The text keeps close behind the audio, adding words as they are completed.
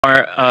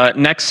Our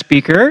next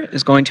speaker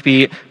is going to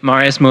be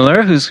Marius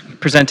Müller, who's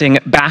presenting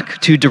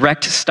Back to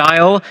Direct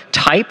Style,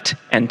 Typed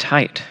and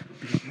Tight.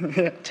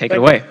 Take it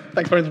away.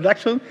 Thanks for the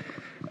introduction.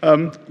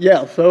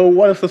 So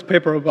what is this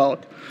paper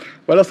about?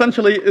 Well,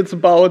 essentially, it's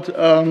about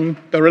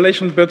the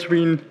relation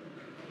between,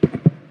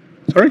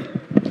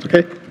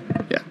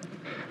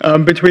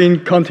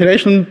 between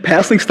continuation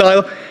passing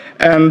style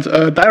and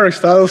direct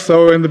style.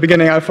 So in the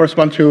beginning, I first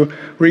want to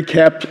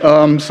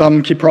recap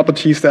some key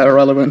properties that are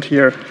relevant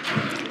here.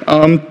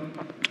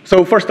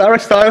 So first,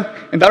 direct style.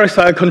 In direct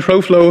style,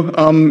 control flow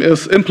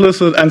is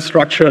implicit and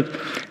structured.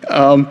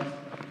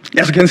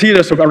 As you can see,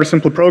 there's a very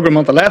simple program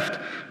on the left.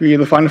 We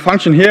define a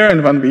function here,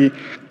 and when we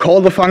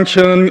call the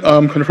function,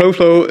 control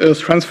flow is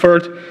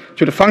transferred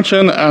to the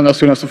function, and as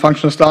soon as the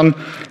function is done,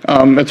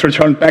 it's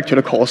returned back to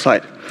the call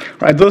side.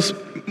 Right? This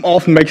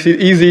often makes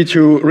it easy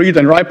to read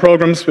and write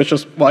programs, which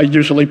is why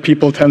usually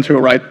people tend to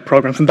write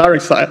programs in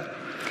direct style.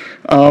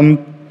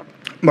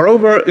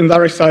 Moreover, in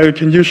direct style, you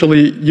can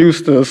usually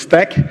use the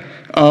stack,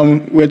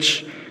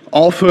 which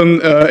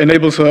often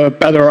enables a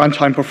better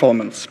runtime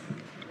performance.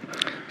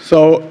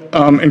 So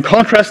in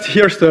contrast,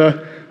 here's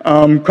the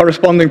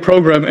corresponding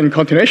program in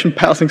continuation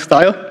passing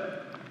style.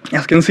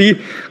 As you can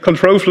see,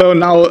 control flow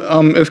now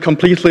is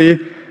completely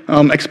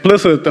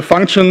explicit. The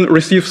function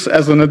receives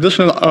as an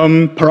additional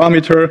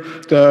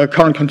parameter the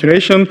current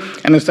continuation,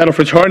 and instead of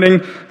returning,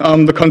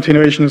 the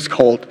continuation is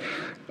called.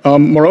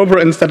 Moreover,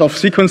 instead of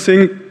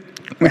sequencing,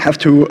 we have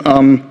to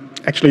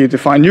actually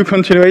define new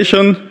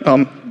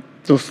continuation.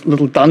 This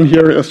little done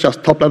here is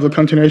just top-level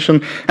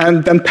continuation,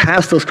 and then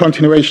pass this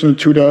continuation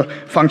to the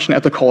function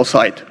at the call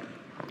side.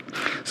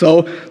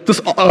 So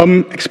this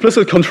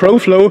explicit control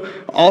flow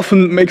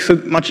often makes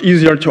it much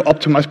easier to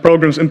optimize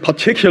programs, in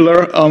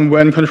particular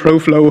when control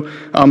flow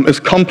is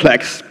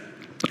complex.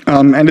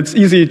 And it's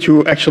easy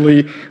to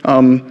actually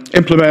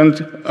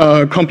implement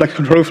complex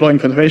control flow in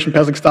continuation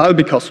passing style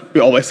because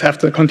we always have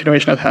the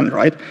continuation at hand,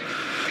 right?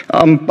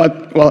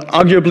 But, well,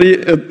 arguably,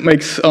 it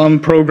makes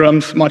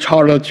programs much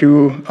harder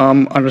to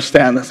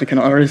understand, as you can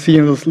already see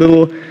in this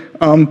little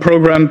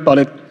program, but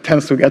it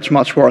tends to get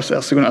much worse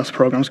as soon as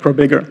programs grow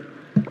bigger.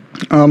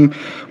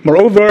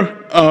 Moreover,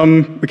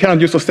 we cannot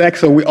use the stack,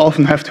 so we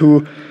often have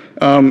to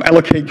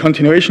allocate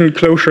continuation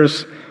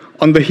closures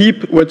on the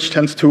heap, which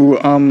tends to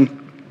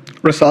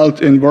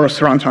result in worse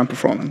runtime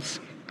performance.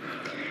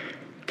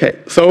 Okay,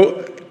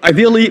 so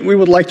ideally, we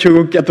would like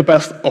to get the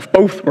best of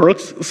both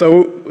worlds.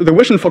 So the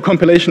vision for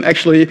compilation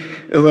actually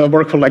is a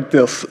workflow like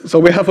this. So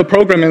we have a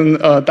program in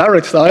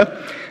direct style,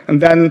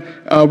 and then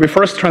we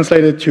first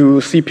translate it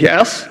to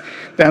CPS,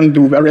 then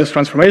do various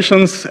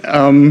transformations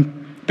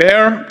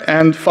there,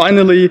 and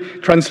finally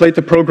translate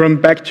the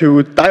program back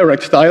to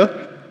direct style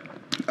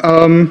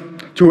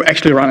to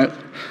actually run it.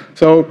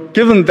 So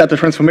given that the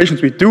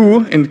transformations we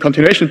do in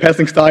continuation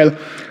passing style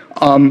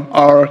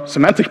are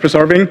semantic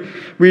preserving,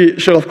 we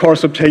should of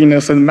course obtain a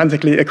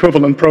semantically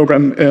equivalent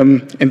program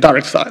in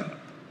direct style.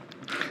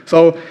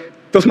 So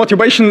this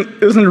motivation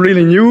isn't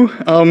really new,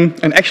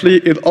 and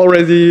actually it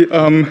already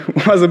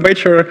was a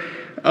major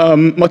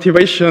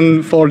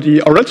motivation for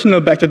the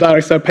original Back to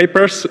Direct Style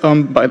papers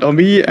by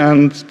D'Orby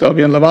and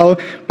Laval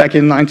back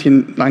in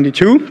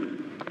 1992,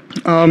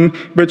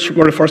 which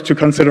were the first to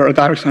consider a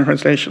direct style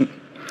translation.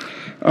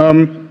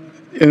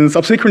 In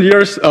subsequent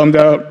years,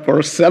 there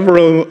were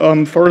several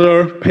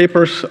further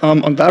papers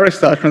on direct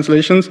style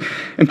translations,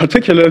 in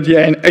particular the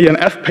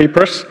ANF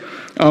papers,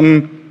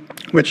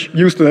 which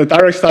used the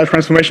direct style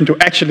transformation to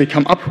actually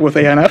come up with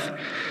ANF.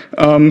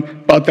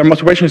 But their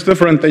motivation is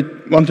different. They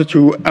wanted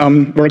to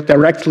work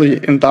directly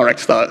in direct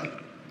style,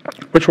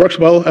 which works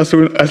well as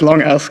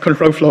long as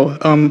control flow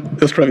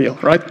is trivial,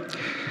 right?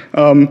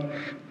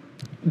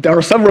 There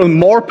are several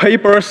more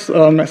papers,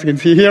 as you can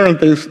see here, and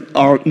these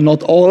are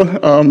not all.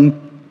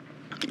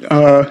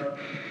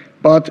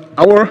 But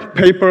our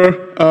paper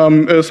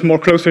is more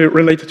closely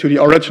related to the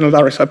original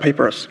direct style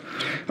papers.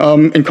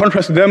 In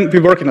contrast to them, we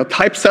work in a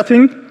type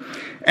setting,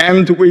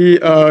 and we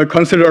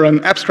consider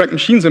an abstract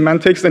machine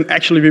semantics, and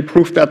actually we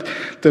prove that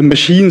the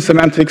machine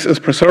semantics is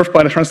preserved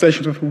by the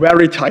translations with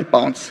very tight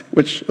bounds,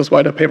 which is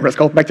why the paper is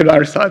called Back to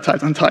Direct Style,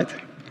 Tight and Tight.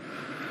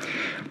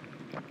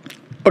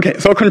 Okay,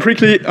 so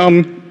concretely,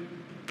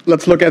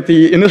 let's look at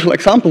the initial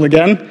example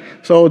again.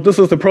 So this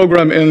is the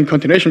program in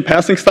continuation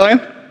passing style.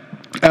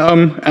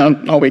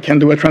 And now we can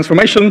do a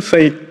transformation,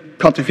 say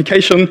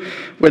quantification,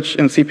 which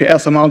in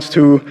CPS amounts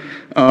to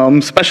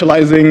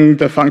specializing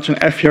the function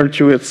f here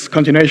to its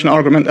continuation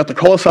argument at the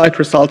call side,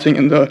 resulting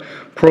in the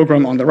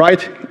program on the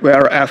right,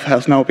 where f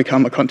has now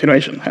become a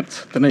continuation,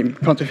 hence the name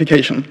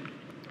quantification.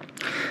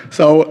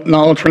 So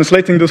now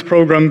translating this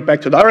program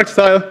back to direct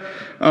style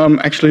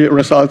actually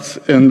results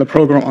in the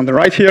program on the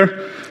right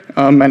here.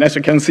 And as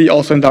you can see,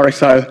 also in direct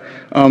style,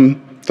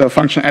 the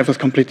function f is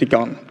completely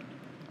gone.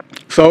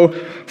 So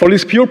for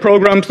these pure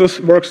programs, this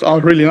works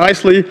out really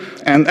nicely,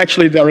 and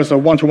actually there is a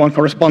one-to-one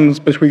correspondence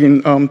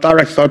between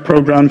direct style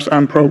programs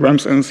and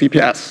programs in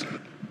CPS.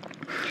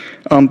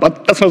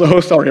 But that's not the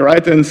whole story,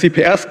 right? In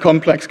CPS,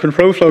 complex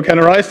control flow can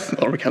arise,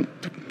 or we can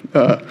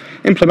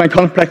implement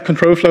complex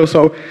control flow.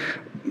 So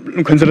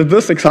consider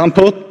this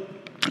example.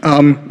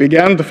 We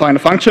again define a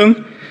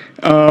function,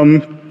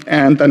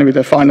 and then we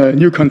define a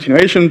new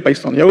continuation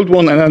based on the old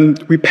one, and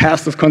then we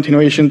pass this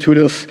continuation to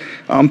this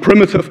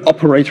primitive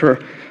operator.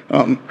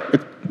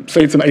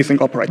 Say it's an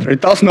async operator.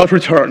 It does not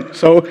return.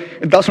 So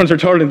it doesn't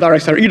return in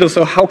direct style either,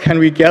 so how can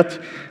we get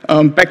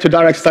back to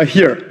direct style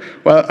here?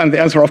 Well, and the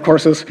answer, of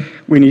course, is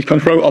we need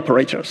control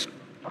operators.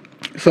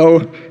 So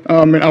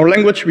in our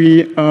language,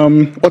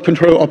 what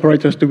control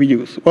operators do we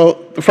use? Well,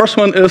 the first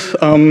one is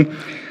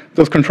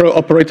this control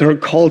operator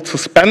called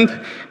suspend,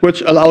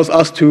 which allows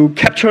us to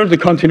capture the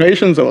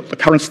continuation, so the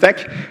current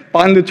stack,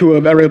 bind it to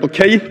a variable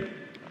k,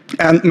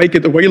 and make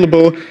it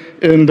available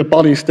in the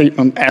body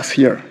statement as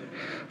here.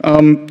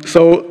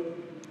 So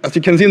as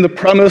you can see in the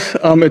premise,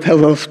 it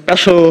has a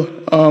special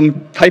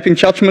typing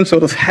judgment. So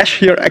this hash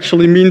here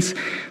actually means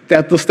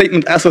that the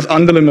statement S is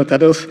underlimit.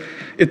 That is,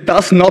 it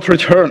does not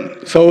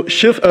return. So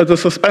the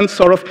suspend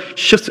sort of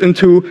shifts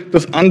into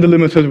this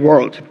underlimited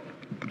world.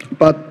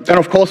 But then,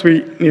 of course,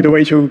 we need a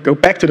way to go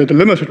back to the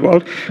delimited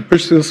world,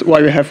 which is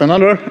why we have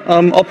another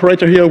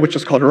operator here, which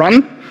is called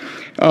run,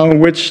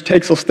 which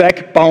takes a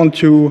stack bound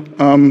to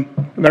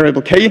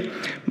variable k,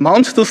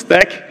 mounts the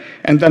stack,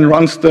 and then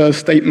runs the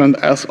statement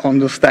as on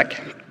the stack.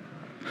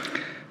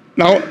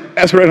 Now,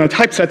 as we're in a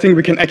type setting,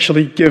 we can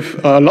actually give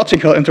a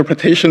logical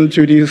interpretation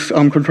to these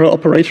control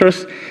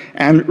operators.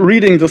 And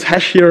reading this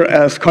hash here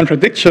as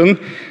contradiction,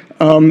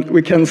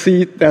 we can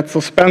see that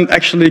suspend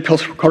actually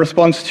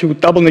corresponds to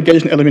double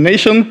negation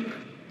elimination,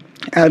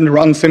 and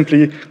run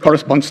simply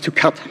corresponds to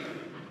cut.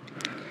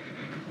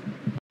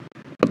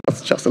 But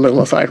that's just a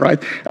little aside,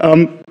 right?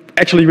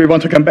 Actually, we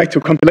want to come back to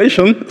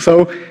compilation.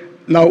 So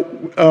now,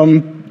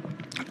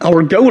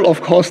 our goal,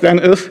 of course, then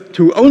is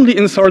to only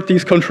insert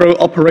these control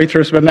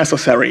operators where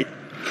necessary.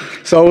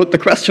 So the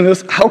question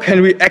is, how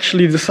can we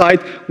actually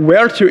decide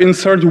where to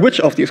insert which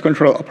of these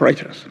control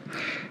operators?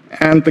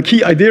 And the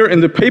key idea in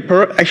the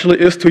paper actually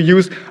is to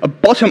use a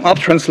bottom-up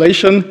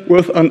translation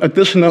with an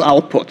additional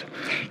output.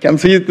 You can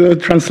see the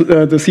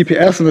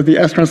CPS and the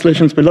DS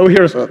translations below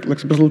here, so it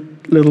looks a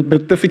little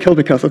bit difficult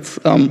because it's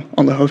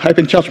on the whole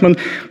typing judgment.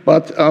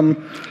 But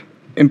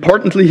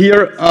importantly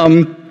here,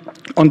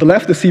 on the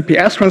left, the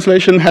CPS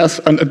translation has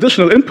an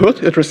additional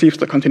input. It receives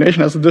the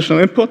continuation as additional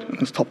input,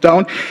 and it's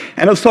top-down.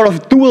 And it's sort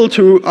of dual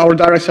to our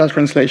direct style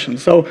translation.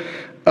 So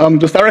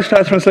this direct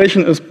style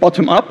translation is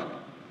bottom-up.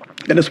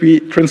 That is, we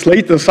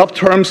translate the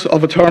subterms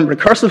of a term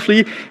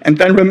recursively, and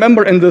then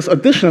remember in this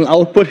additional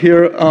output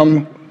here,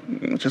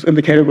 which is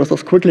indicated with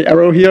this squiggly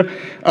arrow here,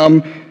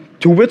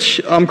 to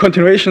which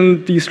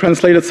continuation these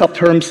translated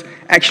subterms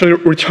actually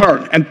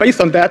return. And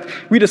based on that,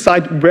 we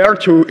decide where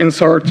to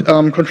insert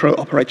control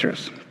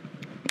operators.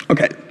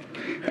 Okay,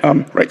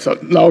 right, so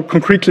now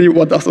concretely,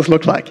 what does this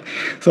look like?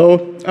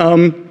 So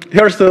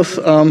here's this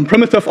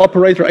primitive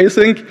operator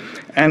async,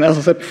 and as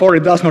I said before,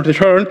 it does not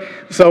return.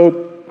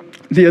 So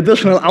the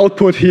additional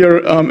output here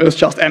is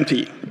just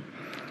empty.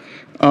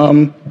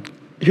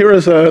 Here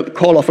is a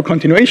call of a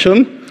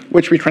continuation,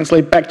 which we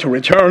translate back to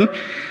return,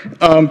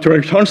 to a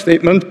return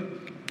statement.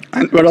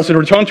 And where does it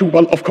return to?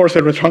 Well, of course,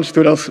 it returns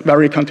to this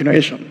very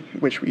continuation,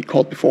 which we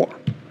called before.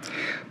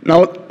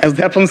 Now, as it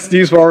happens,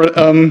 these were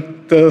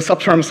the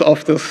subterms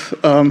of this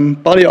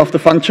body of the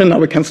function. Now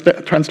we can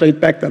translate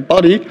back that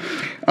body.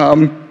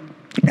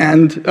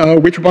 And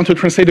we want to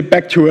translate it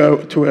back to a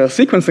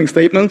sequencing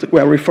statement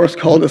where we first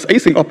call this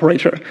async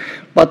operator.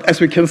 But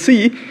as we can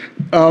see,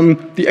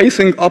 the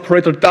async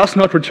operator does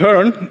not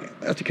return,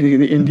 as you can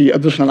see in the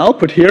additional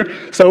output here.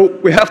 So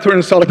we have to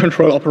install a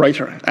control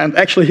operator. And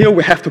actually here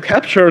we have to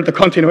capture the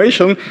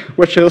continuation,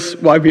 which is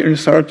why we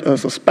insert a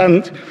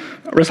suspend,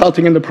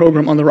 resulting in the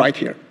program on the right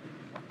here.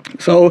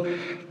 So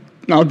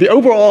now the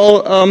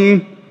overall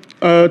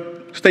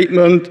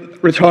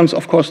statement returns,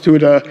 of course, to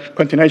the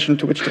continuation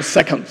to which the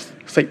second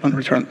statement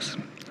returns.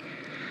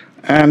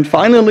 And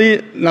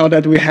finally, now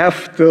that we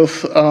have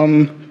this,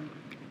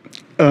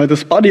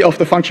 this body of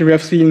the function we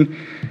have seen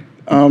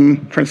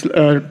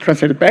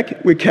translated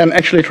back, we can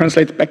actually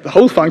translate back the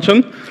whole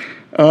function.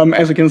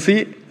 As you can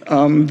see,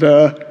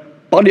 the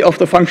body of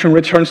the function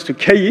returns to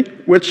k,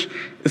 which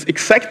is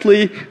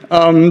exactly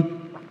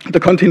the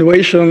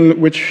continuation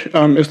which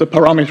is the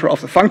parameter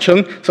of the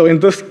function. So in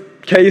this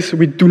case,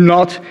 we do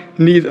not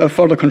need a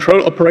further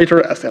control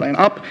operator as they line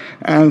up,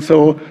 and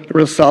so the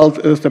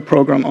result is the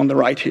program on the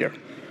right here.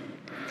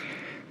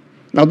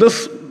 Now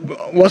this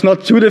was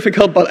not too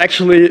difficult, but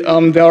actually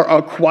there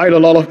are quite a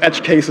lot of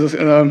edge cases,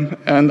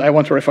 and I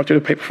want to refer to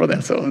the paper for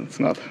that, so it's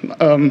not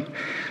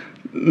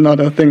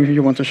a thing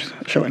you want to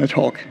show in a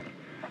talk.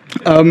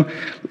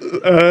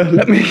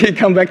 Let me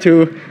come back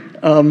to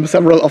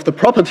several of the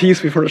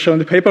properties we've already shown in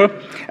the paper.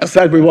 As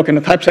said, we work in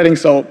a type setting,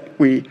 so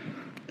we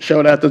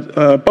show that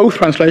both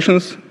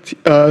translations,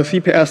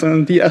 CPS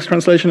and DS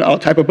translation, are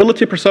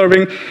typability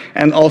preserving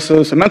and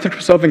also semantic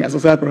preserving. As I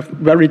said, we're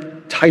very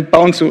tight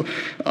bound, so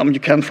you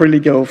can freely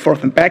go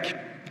forth and back.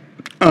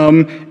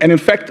 And in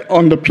fact,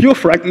 on the pure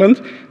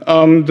fragment,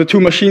 the two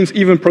machines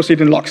even proceed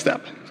in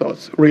lockstep. So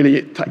it's really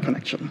a tight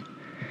connection.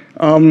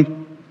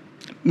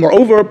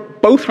 Moreover,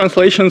 both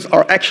translations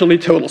are actually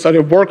total, so they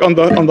work on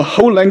the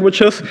whole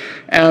languages,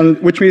 and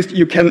which means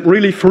you can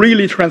really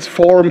freely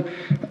transform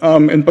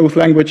in both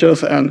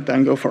languages and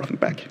then go forth and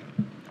back.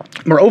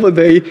 Moreover,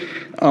 they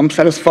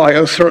satisfy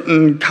a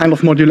certain kind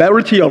of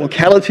modularity or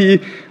locality.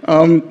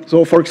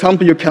 So, for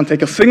example, you can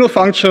take a single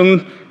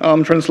function,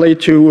 translate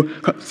to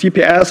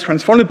CPS,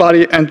 transform the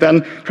body, and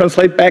then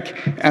translate back,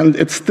 and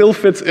it still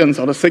fits in,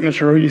 so the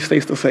signature really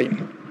stays the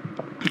same.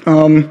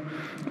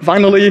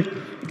 Finally,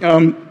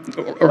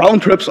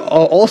 round trips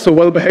are also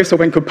well behaved, so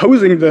when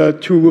composing the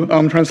two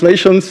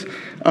translations,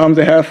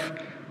 they have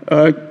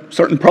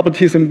certain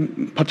properties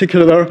in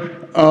particular.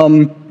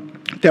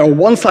 There are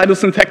one-sided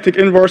syntactic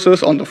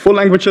inverses on the full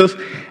languages,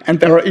 and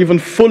there are even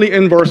fully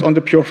inverse on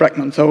the pure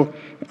fragment. So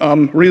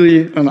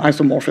really an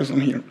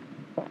isomorphism here.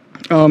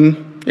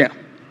 Yeah,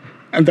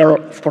 and there are,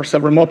 of course,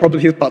 several more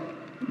properties, but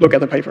look at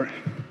the paper.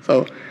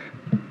 So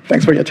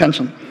thanks for your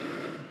attention.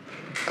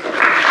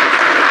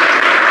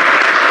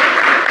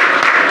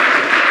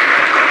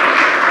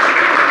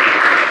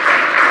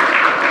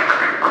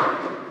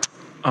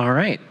 All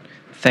right.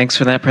 Thanks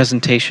for that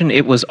presentation.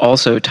 It was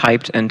also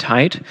typed and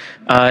tight.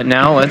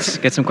 Now let's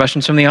get some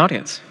questions from the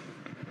audience.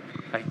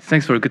 Hi,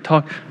 thanks for a good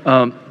talk.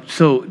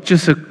 So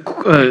just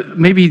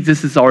maybe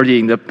this is already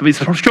in the,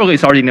 surely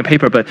it's already in the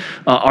paper, but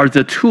are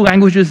the two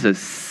languages the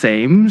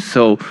same?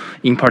 So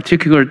in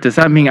particular, does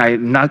that mean I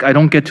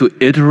don't get to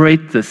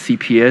iterate the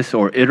CPS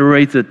or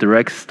iterate the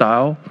direct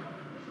style?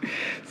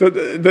 So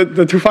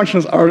the two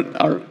functions are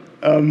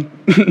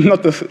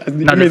not the same.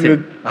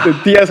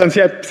 The DS and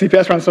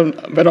CPS transform,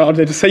 whether are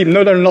they the same?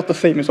 No, they're not the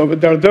same. So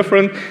there are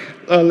different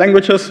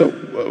languages. So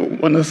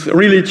one is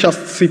really just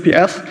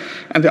CPS,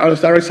 and the other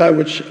is direct side,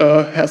 which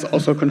has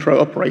also control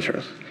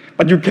operators.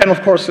 But you can,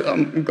 of course,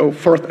 go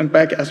forth and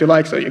back as you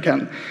like. So you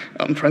can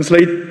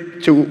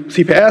translate to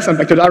CPS and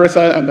back to direct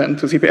side, and then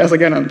to CPS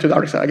again and to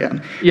direct side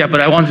again. Yeah, but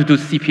I want to do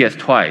CPS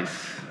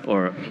twice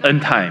or n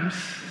times.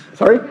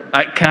 Sorry?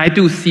 Can I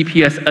do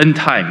CPS n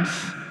times?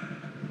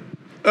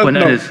 No.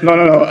 It's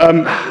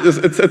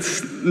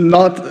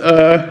not.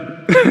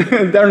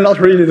 They're not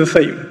really the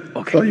same.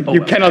 Okay. So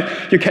you cannot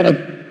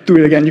do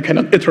it again. You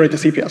cannot iterate the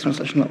CPS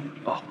translation. No.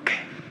 Okay.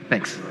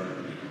 Thanks.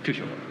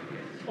 Future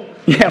work.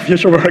 Yeah,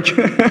 future work.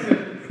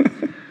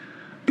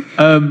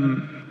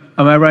 Am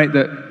I right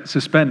that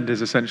suspend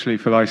is essentially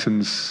for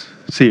license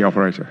C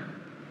operator?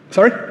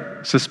 Sorry?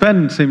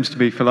 Suspend seems to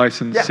be for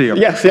license C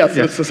operator. Yes.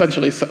 It's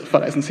essentially for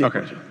license C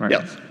operator. Okay. Right.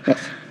 Yes.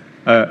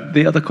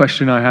 The other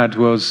question I had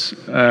was,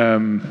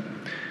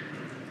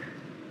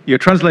 you're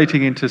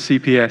translating into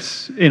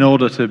CPS in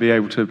order to be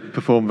able to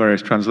perform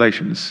various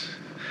translations,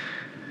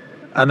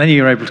 and then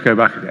you're able to go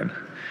back again.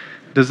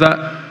 Does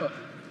that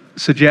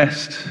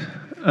suggest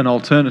an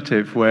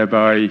alternative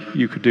whereby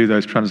you could do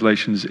those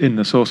translations in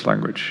the source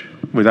language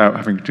without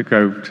having to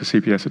go to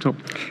CPS at all?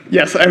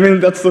 Yes, I mean,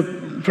 that's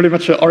pretty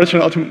much the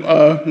original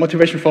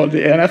motivation for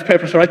the ANF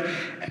papers, right?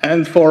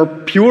 And for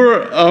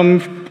pure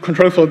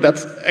control flow,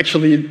 that's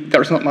actually,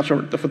 there's not much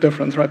of a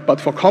difference, right?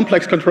 But for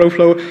complex control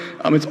flow,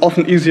 it's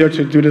often easier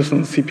to do this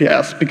in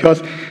CPS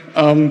because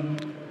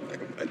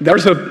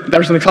there's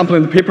an example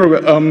in the paper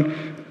where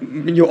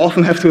you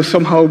often have to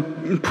somehow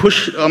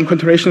push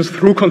continuations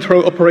through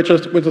control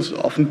operators, which is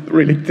often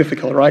really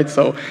difficult, right?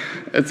 So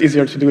it's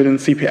easier to do it in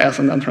CPS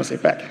and then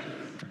translate back.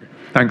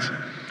 Thanks.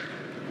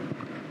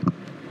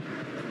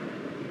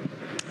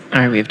 All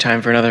right, we have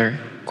time for another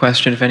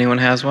question if anyone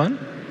has one.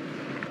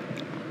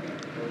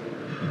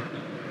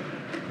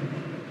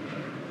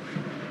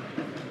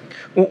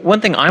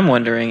 One thing I'm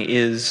wondering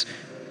is,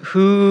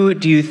 who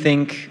do you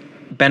think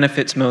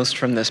benefits most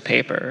from this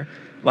paper?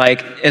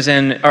 Like, as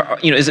in,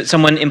 is it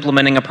someone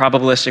implementing a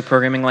probabilistic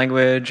programming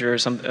language or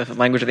a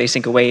language with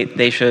async await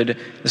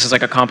this is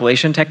like a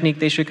compilation technique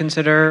they should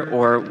consider?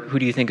 Or who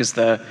do you think is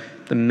the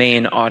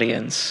main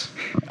audience?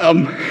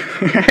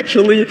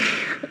 Actually,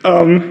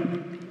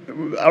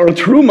 our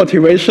true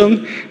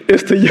motivation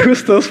is to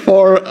use this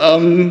for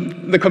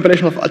the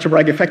compilation of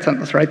algebraic effect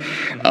handlers, right?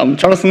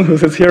 Jonathan, who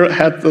sits here,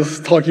 had this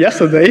talk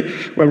yesterday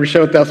where we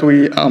showed that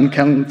we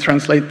can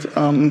translate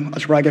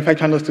algebraic effect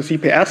handlers to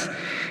CPS,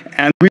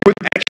 and we would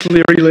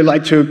actually really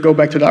like to go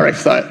back to direct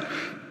side.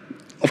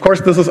 Of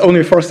course, this is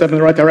only a first step in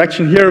the right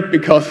direction here,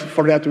 because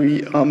for that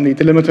we need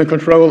delimited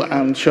control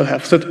and should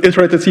have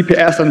iterated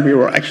CPS, and we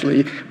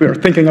were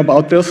thinking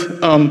about this,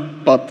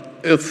 but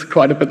it's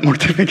quite a bit more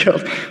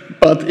difficult.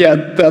 But yeah,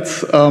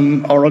 that's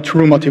our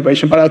true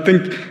motivation. But I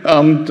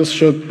think this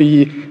should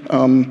be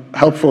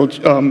helpful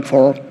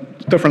for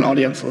different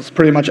audiences,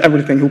 pretty much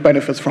everything who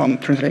benefits from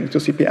translating to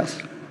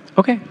CPS.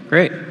 Okay,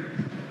 great.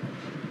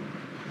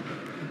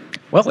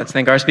 Well, let's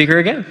thank our speaker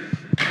again.